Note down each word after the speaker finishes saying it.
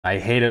I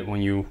hate it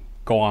when you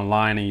go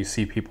online and you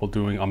see people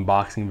doing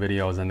unboxing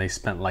videos and they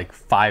spent like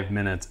 5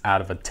 minutes out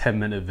of a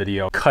 10-minute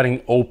video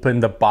cutting open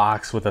the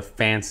box with a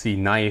fancy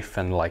knife.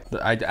 And like,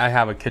 I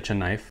have a kitchen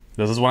knife.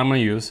 This is what I'm gonna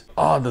use.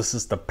 Oh, this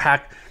is the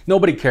pack.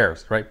 Nobody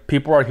cares, right?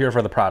 People are here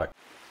for the product.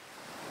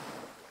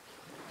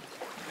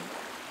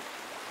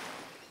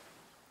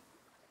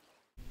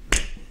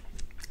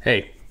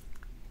 Hey,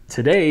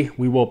 today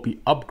we will be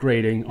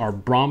upgrading our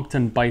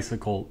Brompton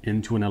bicycle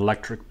into an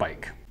electric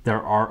bike.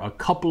 There are a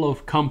couple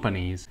of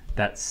companies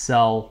that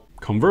sell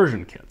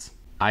conversion kits.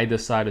 I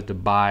decided to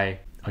buy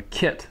a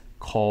kit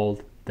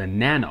called the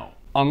NANO.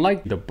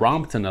 Unlike the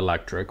Brompton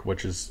Electric,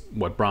 which is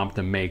what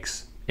Brompton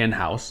makes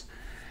in-house,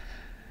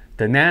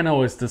 the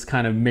NANO is this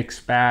kind of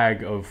mixed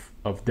bag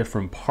of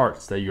different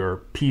parts that you're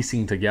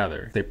piecing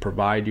together. They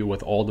provide you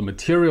with all the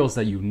materials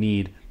that you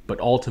need, but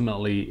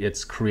ultimately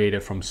it's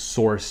created from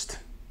sourced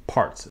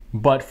parts.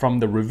 But from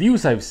the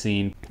reviews I've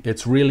seen,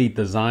 it's really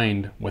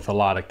designed with a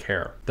lot of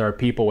care. There are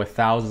people with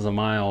thousands of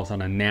miles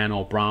on a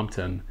NANO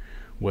Brompton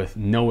with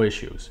no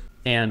issues.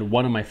 And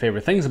one of my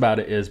favorite things about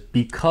it is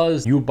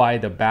because you buy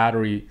the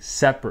battery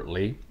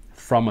separately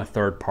from a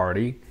third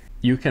party,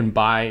 you can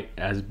buy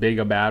as big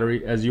a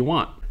battery as you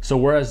want. So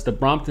whereas the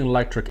Brompton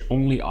Electric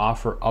only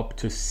offer up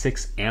to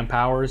 6 amp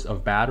hours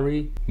of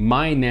battery,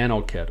 my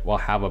NANO kit will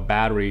have a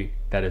battery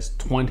that is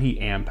 20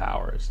 amp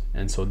hours.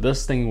 And so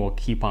this thing will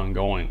keep on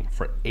going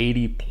for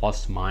 80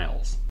 plus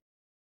miles.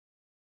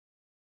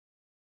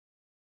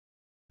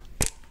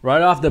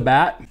 Right off the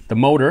bat, the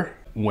motor,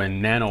 when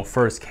NANO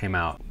first came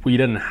out, we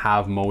didn't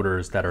have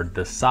motors that are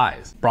this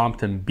size.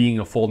 Brompton, being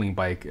a folding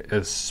bike,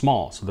 is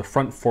small, so the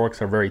front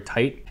forks are very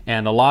tight,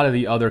 and a lot of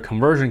the other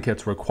conversion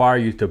kits require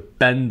you to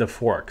bend the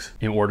forks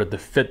in order to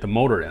fit the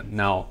motor in.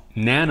 Now,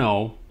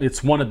 NANO,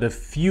 it's one of the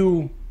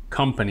few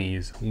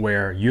companies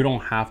where you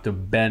don't have to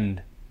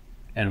bend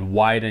and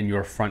widen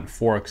your front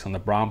forks on the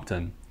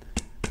Brompton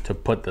to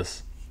put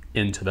this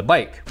into the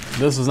bike.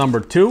 This is number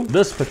 2.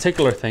 This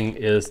particular thing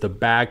is the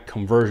bag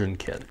conversion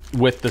kit.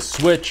 With the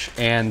Switch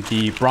and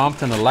the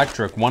Brompton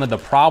Electric, one of the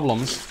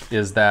problems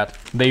is that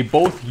they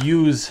both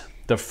use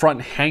the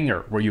front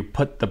hanger where you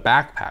put the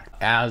backpack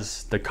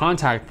as the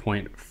contact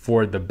point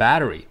for the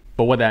battery.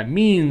 But what that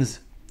means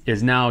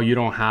is now you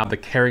don't have the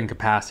carrying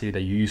capacity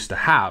that you used to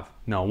have.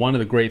 Now, one of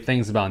the great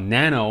things about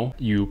NANO,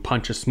 you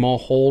punch a small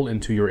hole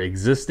into your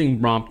existing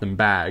Brompton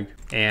bag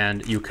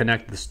and you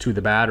connect this to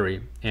the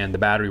battery, and the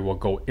battery will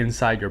go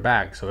inside your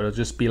bag. So it'll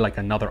just be like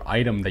another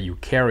item that you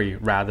carry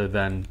rather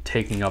than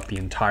taking up the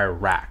entire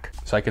rack.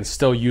 So I can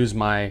still use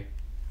my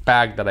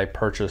bag that I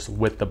purchased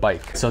with the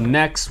bike. So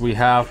next we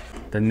have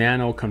the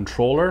NANO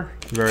controller,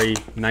 very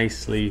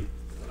nicely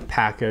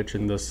packaged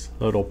in this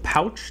little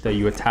pouch that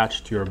you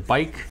attach to your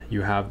bike.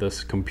 You have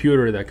this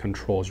computer that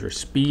controls your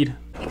speed.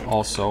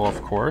 Also,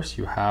 of course,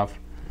 you have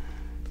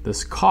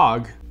this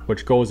cog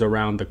which goes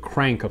around the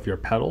crank of your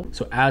pedal.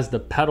 So as the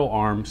pedal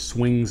arm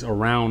swings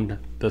around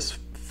this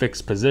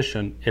fixed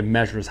position, it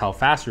measures how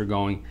fast you're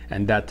going,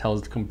 and that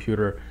tells the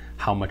computer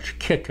how much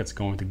kick it's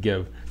going to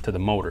give to the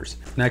motors.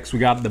 Next, we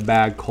got the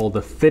bag called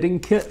the fitting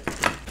kit.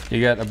 You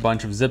get a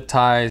bunch of zip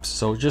ties,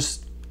 so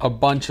just a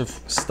bunch of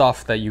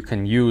stuff that you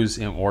can use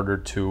in order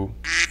to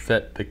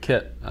fit the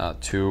kit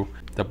to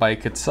the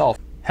bike itself.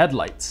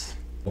 Headlights.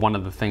 One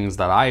of the things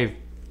that I've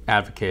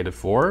advocated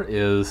for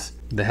is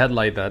the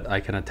headlight that I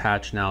can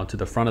attach now to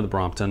the front of the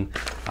Brompton.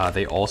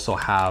 They also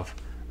have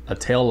a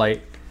tail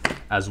light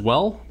as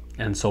well.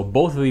 And so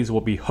both of these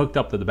will be hooked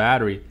up to the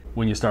battery.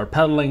 When you start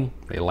pedaling,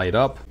 they light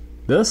up.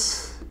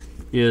 This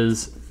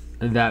is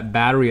that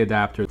battery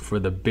adapter for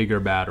the bigger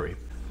battery.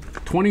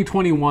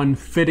 2021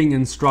 fitting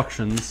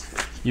instructions.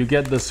 You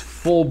get this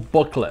full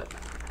booklet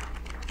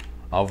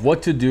of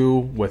what to do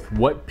with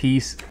what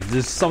piece.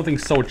 There's something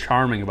so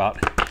charming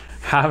about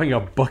having a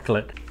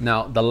booklet.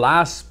 Now, the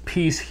last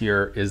piece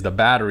here is the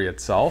battery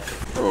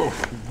itself. Oh,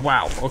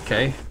 wow,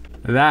 okay.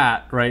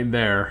 That right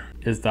there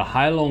is the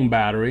Hylone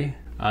battery.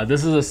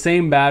 This is the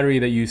same battery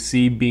that you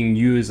see being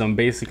used on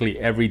basically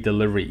every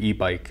delivery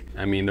e-bike.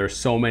 I mean, there's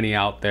so many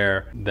out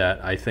there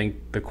that I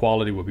think the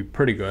quality would be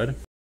pretty good.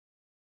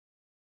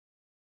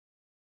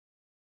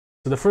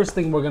 So the first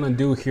thing we're gonna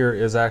do here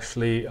is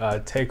actually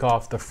take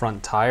off the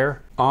front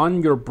tire.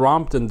 On your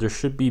Brompton, there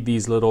should be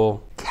these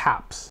little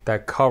caps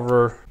that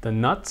cover the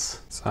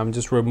nuts. So I'm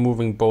just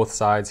removing both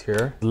sides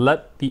here.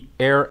 Let the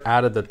air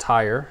out of the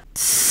tire.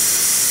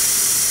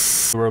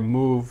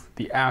 Remove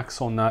the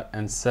axle nut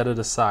and set it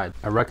aside.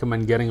 I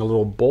recommend getting a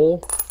little bowl,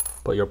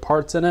 put your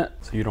parts in it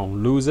so you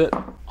don't lose it.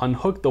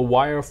 Unhook the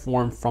wire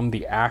form from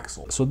the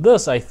axle. So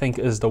this, I think,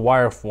 is the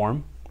wire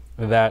form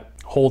that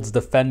holds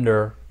the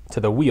fender to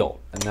the wheel.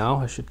 And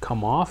now it should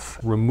come off.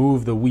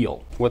 Remove the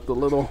wheel with the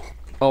little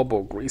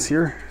elbow grease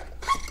here.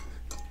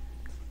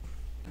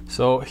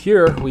 So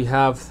here we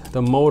have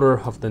the motor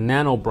of the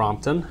NANO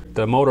Brompton.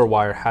 The motor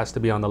wire has to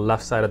be on the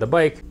left side of the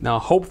bike. Now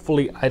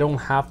hopefully I don't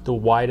have to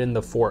widen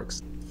the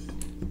forks.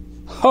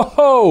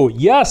 Ho,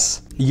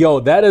 yes!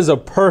 Yo, that is a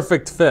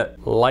perfect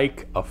fit.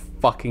 Like a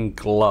fucking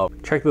glove.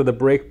 Check that the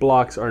brake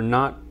blocks are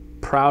not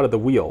proud of the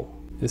wheel.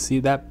 You see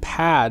that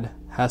pad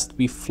has to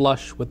be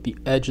flush with the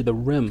edge of the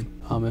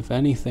rim. If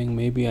anything,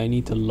 maybe I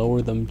need to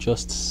lower them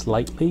just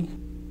slightly.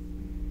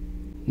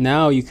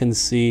 Now you can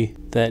see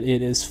that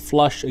it is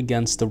flush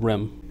against the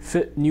rim.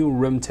 Fit new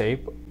rim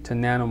tape to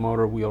nano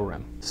motor wheel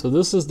rim. So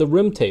this is the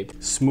rim tape.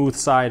 Smooth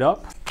side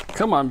up.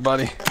 Come on,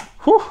 buddy.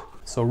 Whew.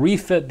 So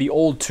refit the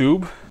old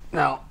tube.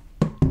 Now,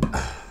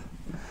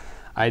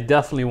 I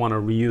definitely want to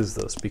reuse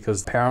this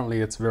because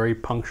apparently it's very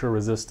puncture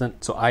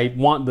resistant. So I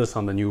want this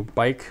on the new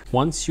bike.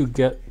 Once you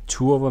get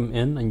 2 of them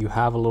in and you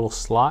have a little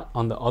slot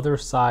on the other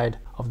side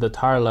of the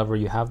tire lever,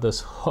 you have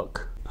this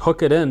hook.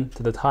 Hook it in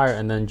to the tire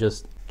and then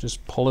just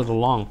pull it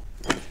along.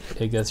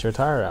 It gets your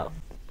tire out.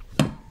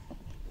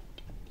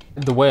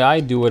 The way I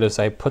do it is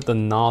I put the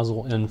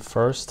nozzle in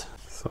first.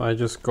 So I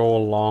just go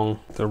along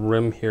the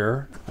rim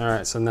here. All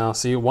right, so now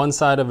see, one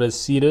side of it is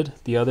seated,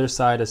 the other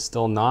side is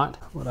still not.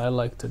 What I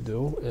like to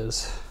do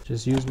is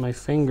just use my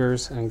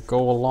fingers and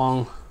go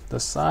along the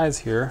sides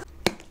here.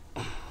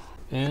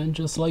 And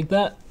just like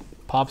that,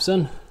 pops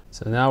in.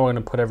 So now we're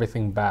gonna put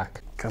everything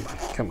back. Come on,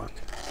 come on.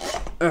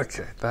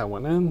 Okay, that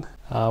went in.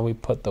 We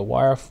put the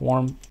wire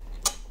form.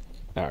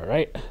 All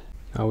right,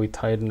 now we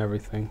tighten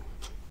everything.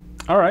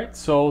 All right,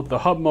 so the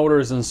hub motor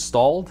is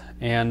installed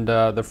and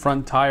the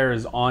front tire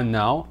is on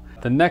now.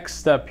 The next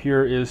step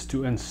here is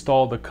to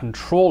install the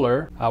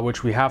controller,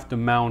 which we have to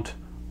mount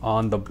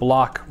on the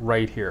block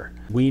right here.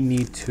 We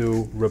need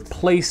to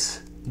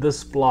replace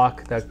this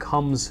block that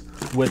comes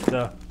with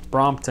the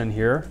Brompton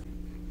here.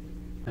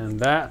 And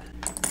that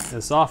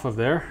is off of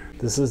there.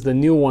 This is the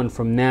new one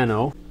from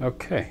Nano.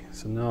 Okay,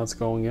 so now it's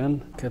going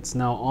in. It's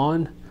now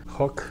on.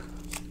 Hook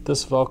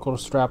this Velcro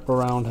strap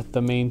around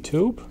the main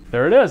tube.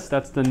 There it is.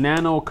 That's the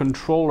Nano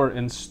controller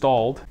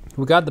installed.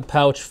 We got the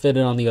pouch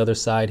fitted on the other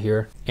side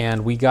here,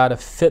 and we got to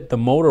fit the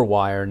motor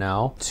wire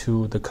now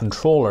to the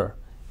controller,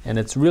 and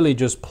it's really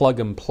just plug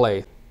and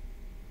play.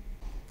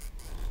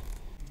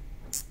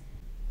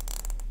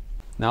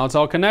 Now it's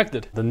all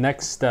connected. The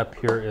next step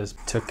here is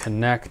to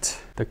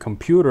connect the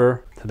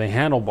computer to the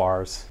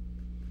handlebars.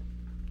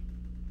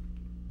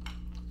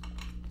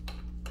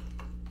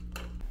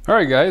 All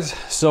right, guys,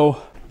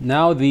 so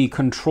now the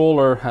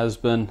controller has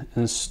been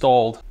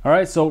installed. All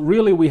right, so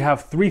really we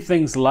have 3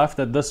 things left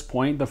at this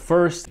point. The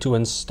first, to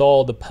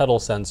install the pedal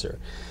sensor.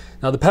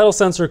 Now the pedal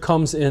sensor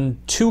comes in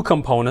 2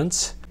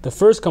 components. The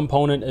first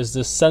component is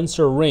the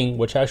sensor ring,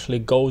 which actually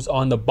goes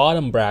on the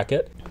bottom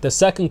bracket. The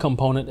second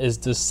component is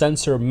the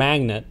sensor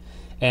magnet,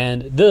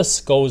 and this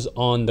goes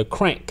on the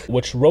crank,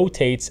 which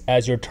rotates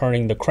as you're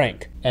turning the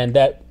crank. And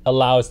that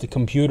allows the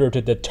computer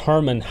to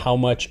determine how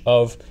much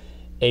of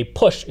a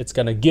push it's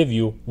gonna give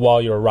you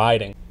while you're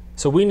riding.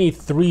 So we need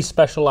 3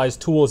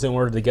 specialized tools in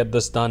order to get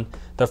this done.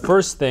 The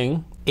first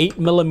thing,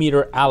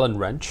 8mm Allen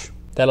wrench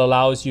that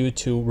allows you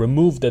to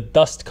remove the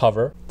dust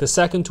cover. The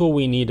second tool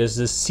we need is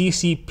this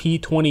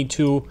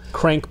CCP22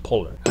 crank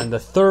puller. And the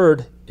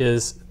third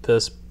is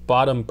this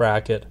bottom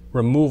bracket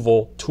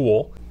removal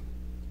tool.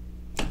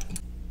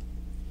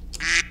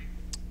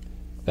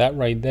 That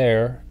right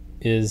there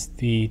is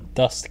the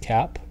dust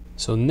cap.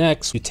 So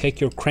next, you take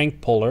your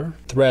crank puller,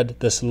 thread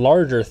this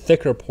larger,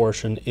 thicker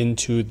portion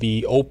into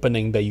the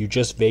opening that you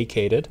just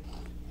vacated.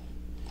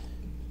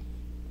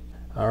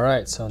 All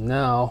right, so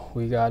now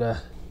we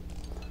gotta,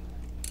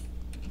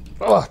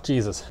 oh,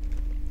 Jesus.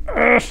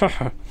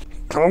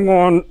 Come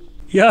on.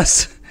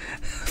 Yes,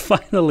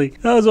 finally.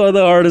 That was one of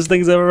the hardest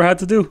things I've ever had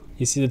to do.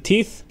 You see the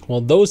teeth?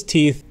 Well, those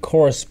teeth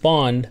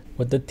correspond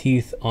with the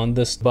teeth on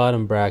this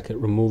bottom bracket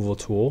removal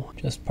tool,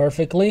 just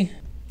perfectly.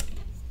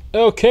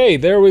 Okay,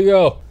 there we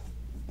go.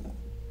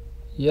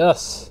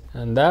 Yes,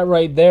 and that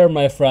right there,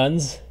 my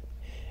friends,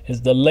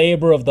 is the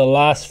labor of the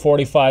last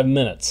 45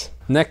 minutes.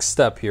 Next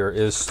step here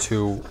is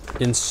to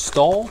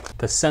install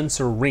the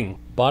sensor ring.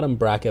 Bottom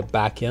bracket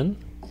back in.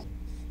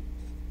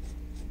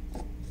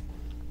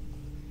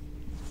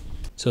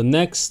 So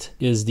next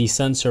is the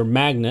sensor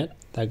magnet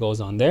that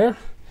goes on there.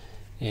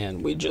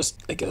 And we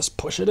just, I guess,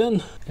 push it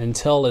in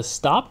until it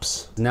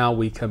stops. Now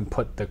we can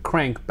put the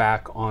crank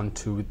back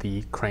onto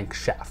the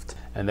crankshaft.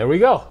 And there we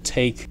go.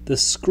 Take the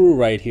screw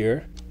right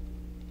here.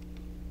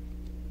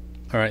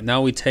 All right,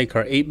 now we take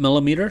our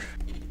 8mm.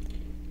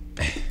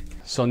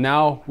 So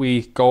now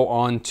we go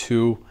on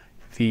to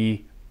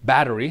the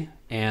battery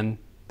and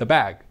the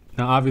bag.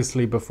 Now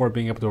obviously before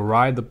being able to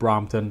ride the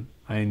Brompton,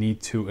 I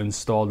need to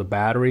install the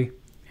battery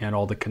and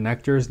all the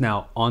connectors.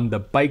 Now on the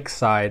bike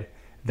side,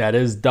 that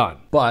is done.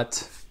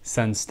 But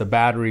since the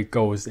battery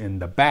goes in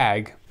the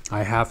bag,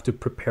 I have to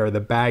prepare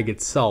the bag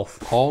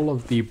itself. All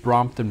of the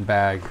Brompton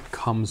bag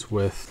comes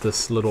with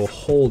this little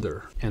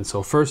holder. And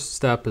so first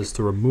step is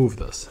to remove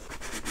this.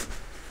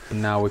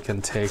 And now we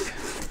can take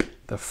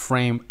the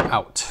frame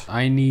out.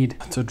 I need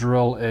to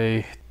drill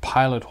a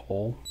pilot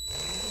hole.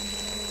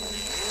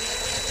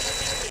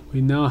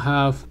 We now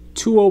have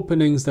 2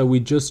 openings that we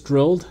just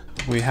drilled.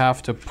 We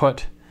have to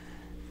put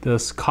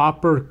this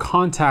copper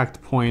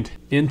contact point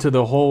into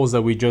the holes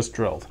that we just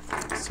drilled.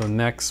 So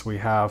next we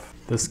have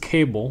this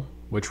cable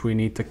which we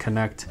need to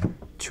connect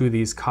to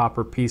these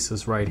copper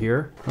pieces right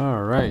here.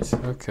 All right,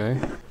 okay.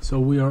 So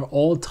we are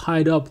all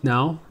tied up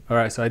now. All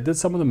right, so I did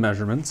some of the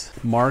measurements,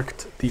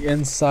 marked the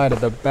inside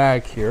of the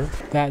bag here.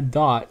 That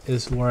dot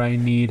is where I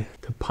need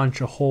to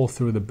punch a hole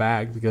through the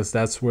bag because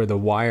that's where the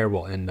wire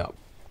will end up.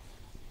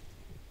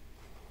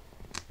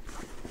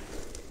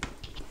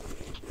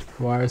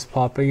 Wires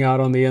popping out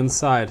on the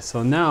inside.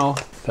 So now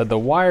that the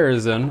wire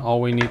is in,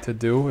 all we need to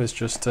do is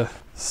just to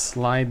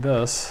slide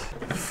this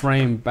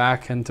frame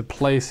back into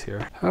place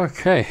here.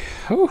 Okay,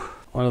 whew.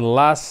 One of the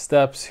last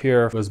steps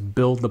here was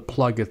build the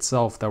plug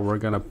itself that we're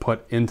gonna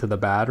put into the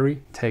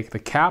battery. Take the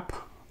cap,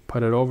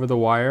 put it over the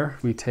wire.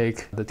 We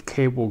take the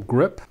cable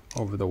grip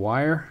over the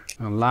wire.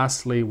 And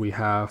lastly, we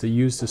have to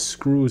use the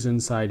screws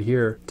inside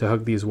here to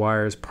hook these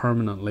wires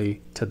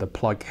permanently to the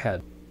plug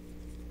head.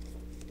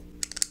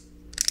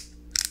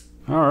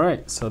 All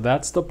right, so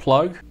that's the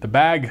plug. The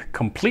bag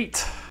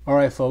complete. All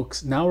right,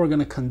 folks, now we're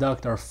gonna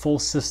conduct our full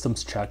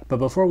systems check. But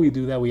before we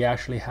do that, we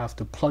actually have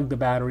to plug the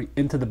battery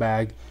into the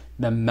bag,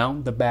 then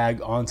mount the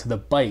bag onto the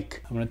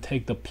bike. I'm gonna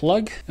take the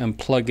plug and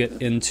plug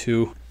it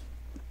into...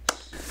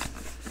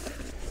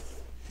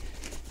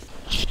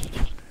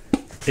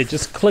 It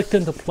just clicked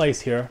into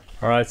place here.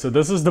 All right, so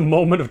this is the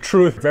moment of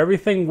truth. If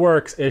everything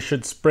works, it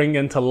should spring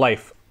into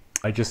life.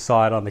 I just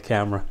saw it on the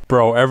camera.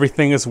 Bro,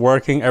 everything is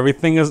working,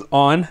 everything is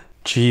on.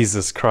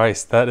 Jesus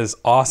Christ, that is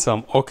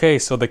awesome. Okay,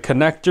 so the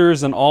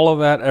connectors and all of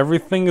that,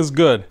 everything is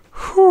good.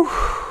 Whew,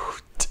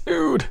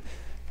 dude.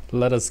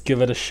 Let us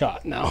give it a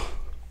shot now.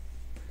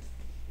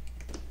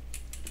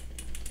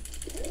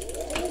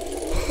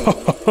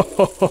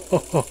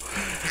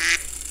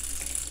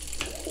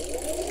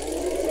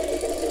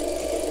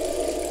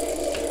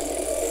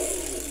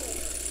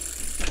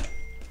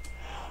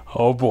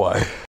 Oh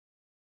boy.